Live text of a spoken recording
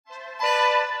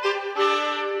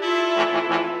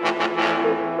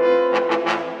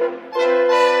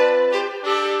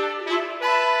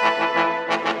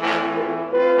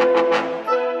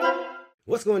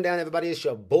What's going down, everybody? It's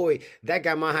your boy, that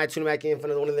guy my high, tuning back in for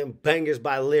one of them bangers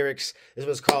by Lyrics. This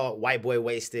one's called White Boy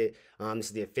Wasted. This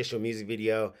is the official music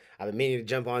video. I've been meaning to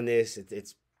jump on this.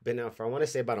 It's been out for, I want to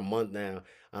say, about a month now.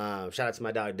 Shout out to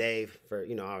my dog Dave for,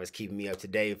 always keeping me up to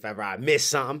date if ever I miss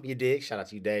something. You dig? Shout out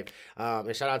to you, Dave.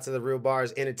 And shout out to the Real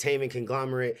Bars Entertainment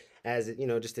Conglomerate as,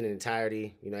 just in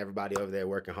entirety. Everybody over there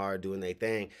working hard, doing their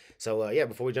thing. So, yeah,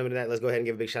 before we jump into that, let's go ahead and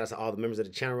give a big shout out to all the members of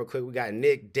the channel real quick. We got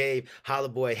Nick, Dave, Holla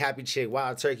Boy, Happy Chick,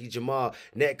 Wild Turkey, Jamal,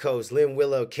 Netcoast, Lynn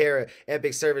Willow, Kara,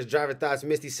 Epic Service, Driver Thoughts,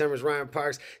 Misty Summers, Ryan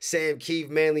Parks, Sam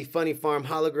Keith, Manly, Funny Farm,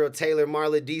 Holla Girl, Taylor,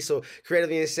 Marla, Diesel,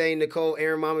 Creatively Insane, Nicole,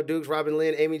 Aaron, Mama Dukes, Robin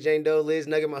Lynn, Amy Jane Doe, Liz,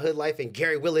 Nugget, My Hood Life, and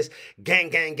Gary Willis. Gang,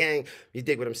 gang, gang. You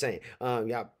dig what I'm saying?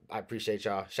 Y'all, I appreciate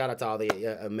y'all. Shout out to all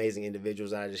the amazing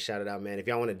individuals that I just shouted out, man. If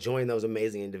y'all want to join those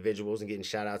amazing individuals and getting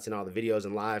shout outs in all the videos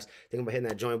and lives, think about hitting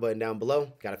that join button down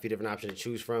below. Got a few different options to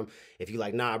choose from. If you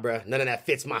like, nah, bruh, none of that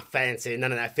fits my fancy,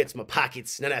 none of that fits my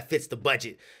pockets, none of that fits the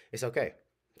budget, it's okay.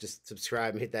 Just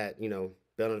subscribe and hit that,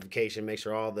 bell notification. Make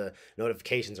sure all the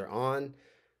notifications are on.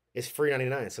 It's free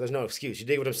 99, so there's no excuse. You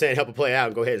dig what I'm saying? Help it play out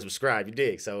and go ahead and subscribe. You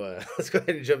dig? So let's go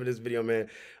ahead and jump into this video, man.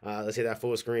 Let's hit that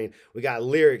full screen. We got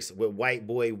Lyrics with White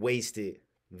Boy Wasted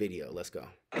video. Let's go.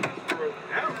 Yeah,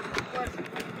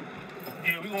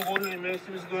 we gonna go there, man.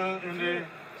 See what's good, and then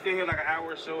stay here like an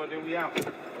hour or so, and then we out.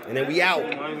 And then we out.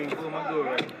 I ain't even pull my door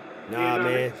right. Nah,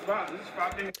 man. This spot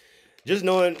there. Just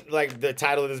knowing like the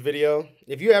title of this video,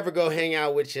 if you ever go hang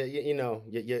out with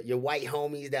your white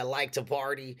homies that like to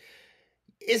party,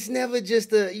 it's never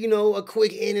just a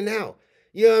quick in and out.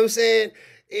 You know what I'm saying?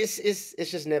 It's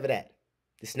just never that.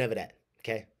 It's never that.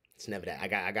 Okay? It's never that. I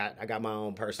got my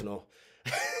own personal.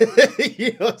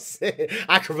 You know what I'm saying?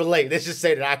 I can relate. Let's just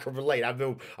say that I can relate. I've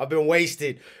been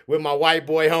wasted with my white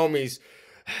boy homies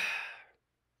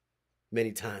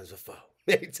many times before.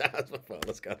 Many times before.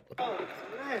 Let's go.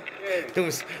 Them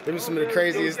was some of the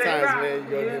craziest times, man. You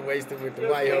gonna get wasted with the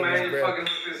white homies, bro.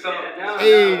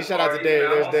 Hey, shout out to Dave.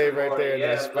 There's Dave right there.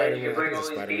 There's Spider-Man. I think it's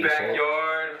a Spider-Man shirt.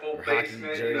 Or hockey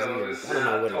jersey. I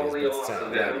don't know what it is, but it's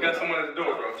tight. Yeah, we got someone at the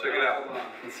door, bro. Check it out.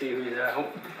 Let's see who's at home.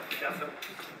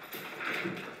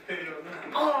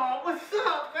 Oh, what's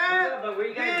up, man? What's up, where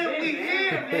you guys been, we man?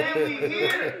 here, man. We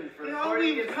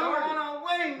here. We coming on our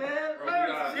way, man.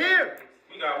 We're here.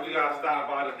 We got to stop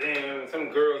by the damn,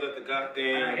 some girls at the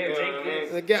goddamn. Here, take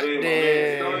this. The goddamn.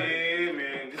 Yeah,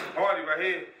 man. This party right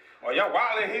here. Oh, y'all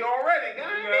wild in here already,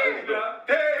 guys.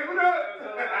 Hey, what up?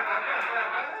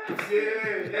 Yeah.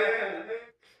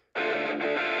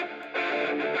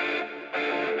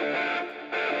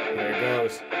 There it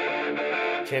goes.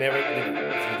 Can't ever.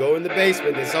 If you go in the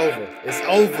basement, it's over. It's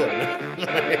over.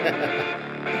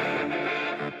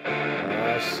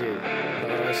 Oh shit.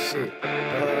 Oh shit.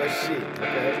 Oh shit.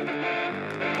 Okay.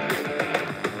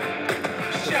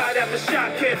 Shot after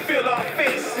shot, can't feel our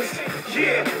faces.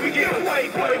 Yeah, we get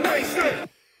white boy wasted.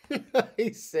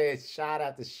 He said, shot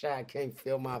after shot, can't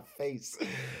feel my face.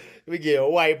 We get a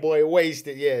white boy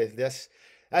wasted. Yeah,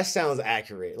 that sounds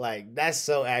accurate. Like, that's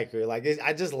so accurate. Like,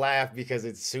 I just laugh because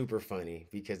it's super funny,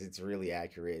 because it's really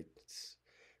accurate.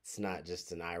 It's not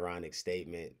just an ironic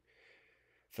statement.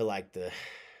 I feel like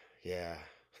yeah.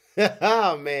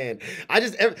 Oh, man.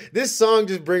 This song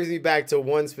just brings me back to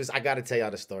one specific, I got to tell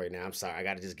y'all the story now. I'm sorry. I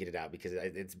got to just get it out because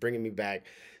it's bringing me back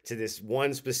to this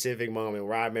one specific moment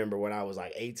where I remember when I was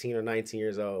like 18 or 19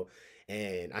 years old.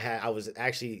 And I was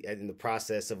actually in the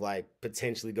process of like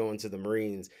potentially going to the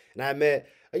Marines. And I met,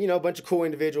 a bunch of cool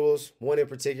individuals. One in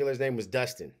particular, his name was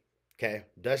Dustin. Okay.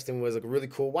 Dustin was a really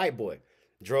cool white boy.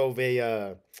 Drove he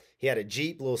had a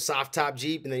Jeep, little soft top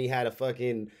Jeep. And then he had a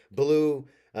fucking blue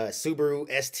Subaru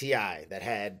STI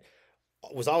that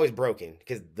was always broken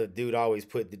because the dude always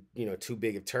put too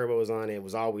big of turbos on it.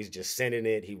 Was always just sending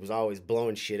it. He was always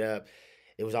blowing shit up.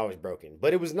 It was always broken,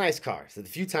 but it was a nice car. So the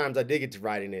few times I did get to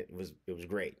ride in it, it was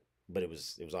great. But it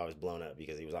was always blown up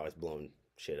because he was always blowing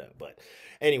shit up. But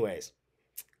anyways,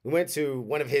 we went to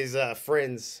one of his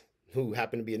friends who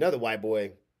happened to be another white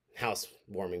boy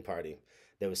housewarming party.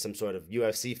 There was some sort of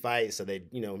UFC fight, so they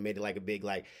made it like a big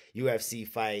like UFC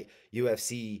fight,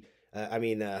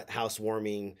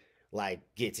 housewarming like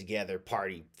get together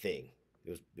party thing.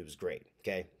 It was great.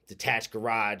 Okay, detached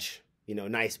garage,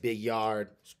 nice big yard.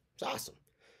 It's awesome.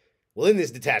 Well, in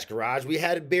this detached garage, we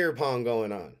had a beer pong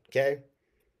going on, okay?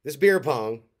 This beer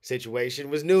pong situation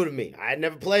was new to me. I had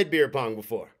never played beer pong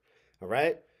before, all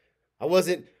right? I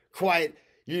wasn't quite,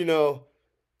 in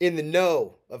the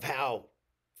know of how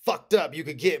fucked up you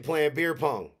could get playing beer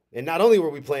pong. And not only were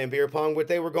we playing beer pong, but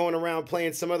they were going around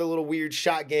playing some other little weird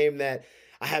shot game that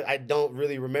I don't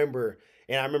really remember.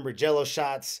 And I remember Jello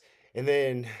shots, and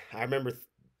then I remember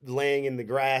laying in the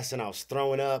grass and I was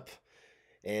throwing up.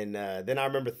 And then I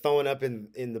remember throwing up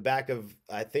in the back of,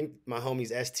 I think, my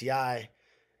homie's STI.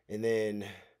 And then,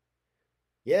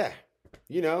 yeah,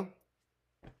 you know,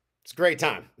 it's a great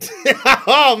time.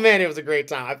 Oh, man, it was a great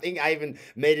time. I think I even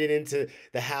made it into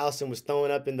the house and was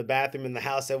throwing up in the bathroom in the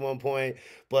house at one point.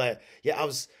 But, yeah, I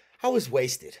was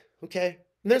wasted, okay?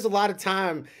 And there's a lot of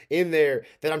time in there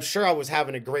that I'm sure I was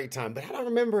having a great time. But I don't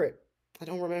remember it. I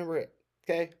don't remember it,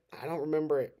 okay? I don't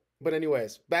remember it. But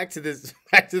anyways, back to this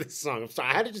song. I'm sorry,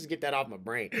 I had to just get that off my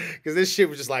brain because this shit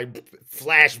was just like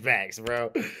flashbacks,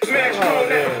 bro. Smash on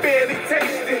that barely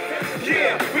tasted.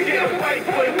 Yeah, we get a white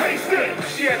boy wasted.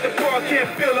 She at the bar can't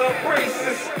feel her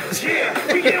braces. Yeah,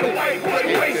 we get a white boy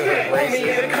wasted. Homie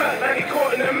in the cut like he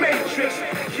caught in the Matrix.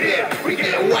 Yeah, we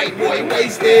get a white boy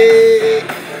wasted.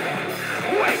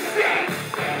 Wasted.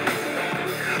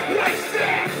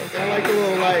 Wasted. I like the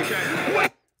little like.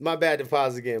 My bad to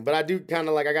pause again, but I do kind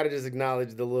of like, I gotta just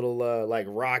acknowledge the little like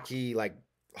rocky, like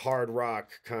hard rock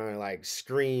kind of like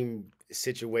scream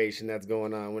situation that's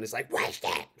going on when it's like, what's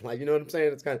that? Like, you know what I'm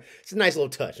saying? It's a nice little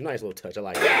touch, I like it. Check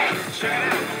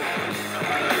it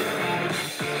out.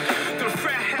 The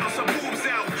frat house, I moves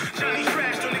out. Johnny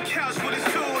trashed on the couch with his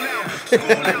tool out. School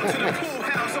out to the pool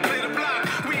house, I play the block.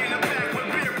 We in the back with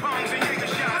beer pongs and Jaeger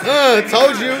shots.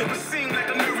 Told you.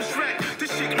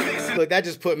 Look, that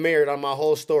just put merit on my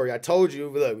whole story. I told you,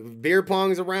 look, beer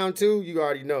pong's around too. You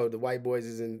already know the white boys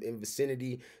is in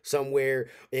vicinity somewhere.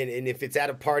 And if it's at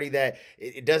a party that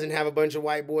it doesn't have a bunch of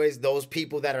white boys, those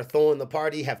people that are throwing the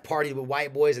party have partied with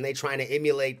white boys and they trying to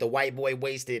emulate the white boy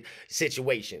wasted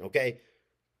situation, okay?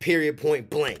 Period, point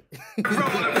blank.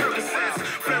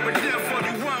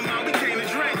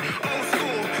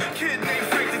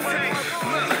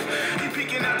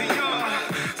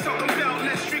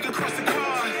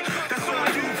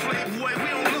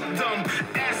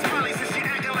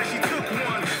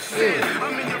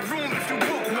 I'm in your room if you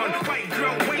book one. White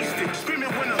girl wasted, screaming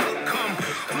when the hook come.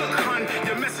 Look, hun,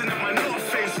 you're messing up my North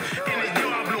Face. In the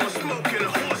yard, blowing smoke in a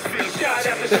horse face. Shot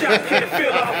after shot, can't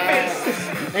feel our faces.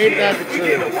 Ain't that the truth? We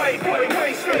get a white boy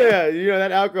wasted. Yeah, you know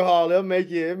that alcohol, it'll make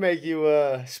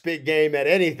you spit game at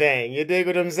anything. You dig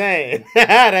what I'm saying?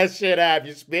 That shit have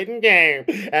you spitting game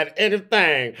at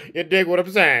anything. You dig what I'm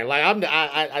saying? Like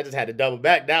I just had to double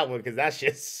back that one because that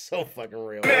shit's so fucking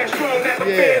real. Yeah,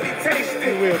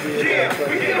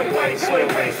 we get a white boy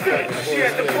wasted. She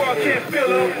at the bar can't feel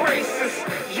her braces.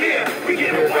 Yeah, we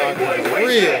get a white boy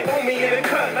wasted. Homie in the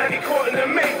cut like he caught in the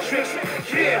Matrix.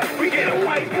 Yeah, we get a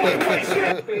white boy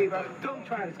wasted. Babe, don't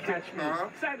try to catch me.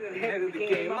 Excited ahead of the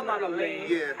game. I'm not a lame.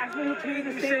 Yeah. I feel to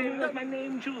the same as my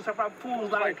name Juice. I rap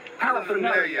fools like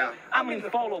paraphernalia. I'm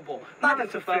infallible, not a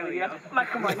failure.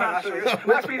 Like a rhinoceros.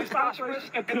 My speed is phosphorus.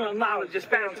 Imperial knowledge is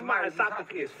found to my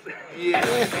esophagus. Yeah.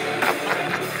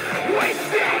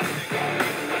 Wasted.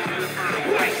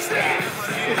 Wasted.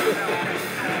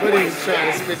 But he's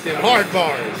trying to spit them hard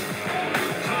bars.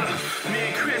 Me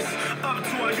and Chris up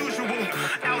to our usual.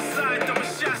 Outside, double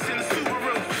shots in the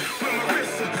Subaru. With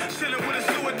Marissa, chilling with the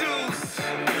sewer dudes.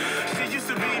 She used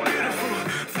to be beautiful.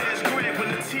 Flash Grant when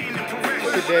the teen and Paris.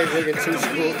 Look at Dave looking too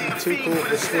cool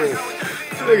for school.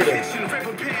 Look at him.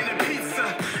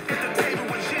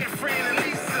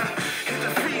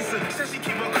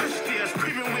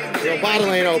 Your bottle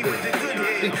ain't open.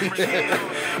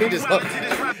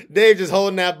 Dave just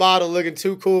holding that bottle looking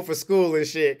too cool for school and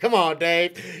shit. Come on,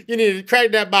 Dave. You need to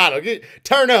crack that bottle.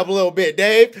 Turn up a little bit,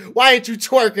 Dave. Why ain't you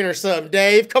twerking or something,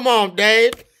 Dave? Come on,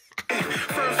 Dave.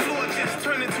 First floor just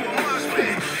turned into a mosh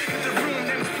pit. Hit the room,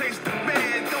 then placed the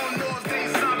bed. Don't know if they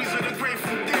zombies or the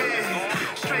Grateful Dead.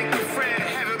 Straight with Fred,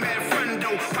 have a mad front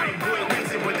door. White boy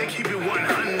wasted, but they keep it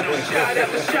 100. Shot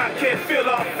after shot, can't feel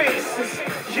our faces.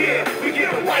 Yeah, we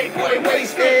get a white boy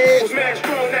wasted. Smash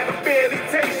strong, never barely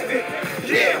tasted.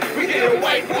 Yeah, we get a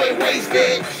white boy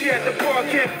wasted. She at the bar,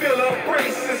 can't feel her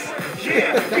braces.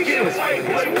 Yeah, we get a white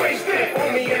boy wasted.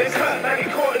 Homie in the cut, like he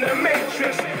caught in the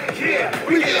Matrix. Yeah,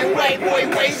 we get a white boy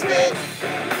wasted.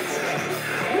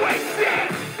 Wasted.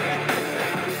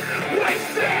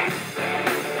 Wasted.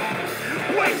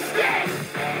 Wasted.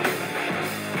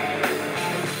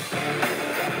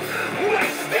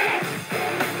 Wasted.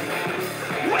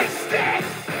 Wasted.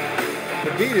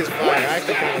 The beat is fire. I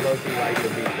actually kind of low-key like the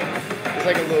beat, though. It's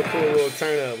like a little cool little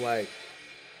turn up, like,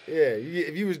 Yeah,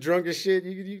 if you was drunk as shit,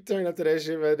 you turn up to that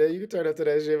shit right there. You can turn up to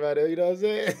that shit right there. You know what I'm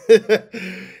saying?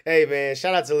 Hey man,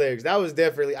 shout out to Lyrics. That was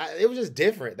definitely. It was just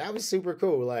different. That was super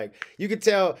cool. Like you could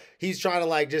tell he's trying to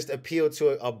like just appeal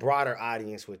to a broader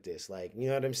audience with this. Like you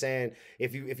know what I'm saying?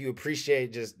 If you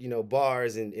appreciate just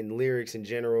bars and lyrics in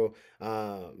general,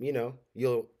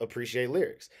 you'll appreciate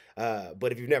Lyrics.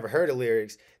 But if you've never heard of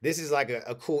Lyrics, this is like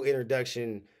a cool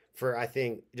introduction for I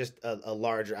think just a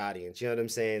larger audience. You know what I'm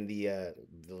saying?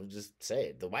 They'll just say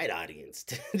it, the white audience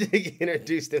to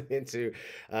introduce them into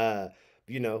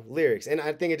lyrics. And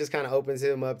I think it just kind of opens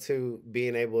him up to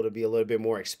being able to be a little bit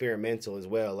more experimental as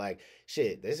well. Like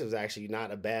shit, this was actually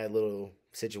not a bad little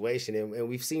situation. And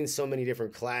we've seen so many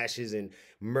different clashes and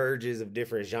merges of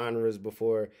different genres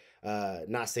before.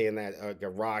 Not saying that a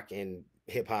rock and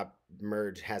hip hop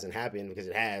merge hasn't happened because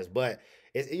it has, but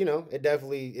it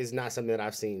definitely is not something that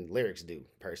I've seen Lyrics do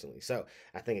personally. So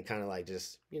I think it kind of like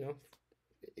just,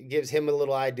 it gives him a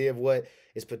little idea of what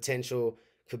his potential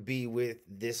could be with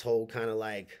this whole kind of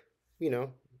like,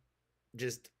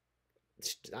 just,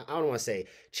 I don't want to say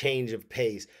change of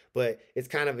pace, but it's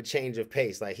kind of a change of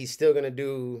pace. Like he's still going to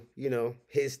do,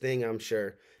 his thing, I'm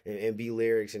sure, and be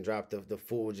Lyrics and drop the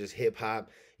full just hip hop,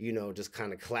 just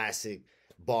kind of classic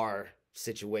bar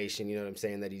situation, you know what I'm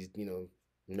saying, that he's,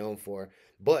 known for.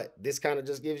 But this kind of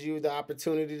just gives you the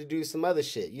opportunity to do some other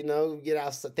shit, get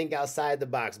out, think outside the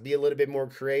box, be a little bit more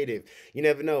creative. You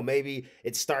never know, maybe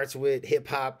it starts with hip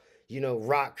hop,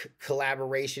 rock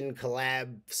collaboration,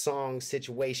 collab song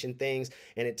situation things,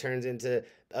 and it turns into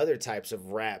other types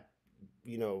of rap,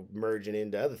 merging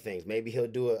into other things. Maybe he'll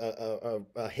do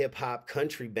a hip hop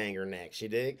country banger next, you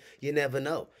dig? You never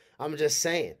know. I'm just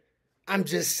saying,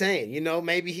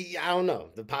 maybe I don't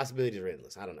know. The possibilities are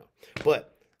endless. I don't know. But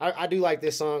I do like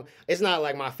this song. It's not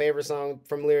like my favorite song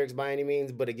from Lyrics by any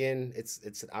means, but again,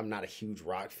 I'm not a huge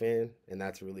rock fan, and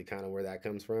that's really kind of where that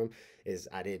comes from, is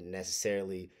I didn't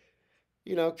necessarily,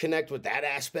 connect with that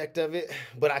aspect of it,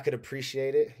 but I could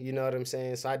appreciate it. You know what I'm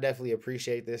saying? So I definitely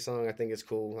appreciate this song. I think it's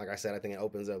cool. Like I said, I think it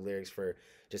opens up Lyrics for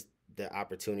just the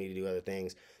opportunity to do other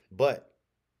things, but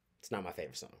it's not my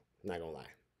favorite song. I'm not gonna lie,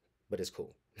 but it's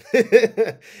cool.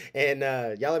 And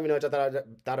y'all let me know what y'all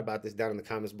thought about this down in the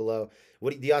comments below.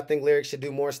 What do y'all think Lyrics should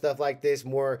do more stuff like this,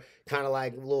 more kind of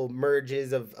like little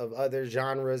merges of other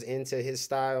genres into his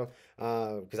style?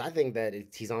 Because I think that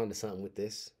he's on to something with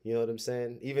this. You know what I'm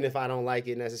saying? Even if I don't like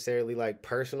it necessarily, like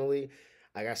personally,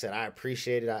 like I said, I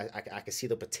appreciate it. I can see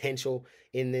the potential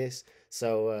in this.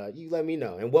 So you let me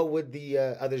know. And what would the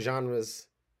other genres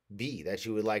be that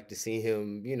you would like to see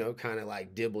him, kind of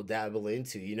like dibble dabble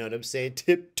into, you know what I'm saying?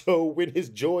 Tiptoe with his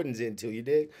Jordans into, you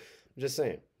dig? I'm just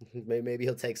saying, maybe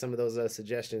he'll take some of those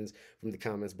suggestions from the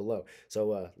comments below.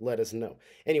 So let us know.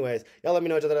 Anyways, y'all let me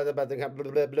know what you thought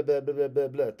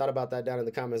about thought about that down in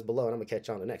the comments below, and I'm gonna catch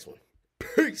you on the next one.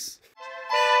 Peace.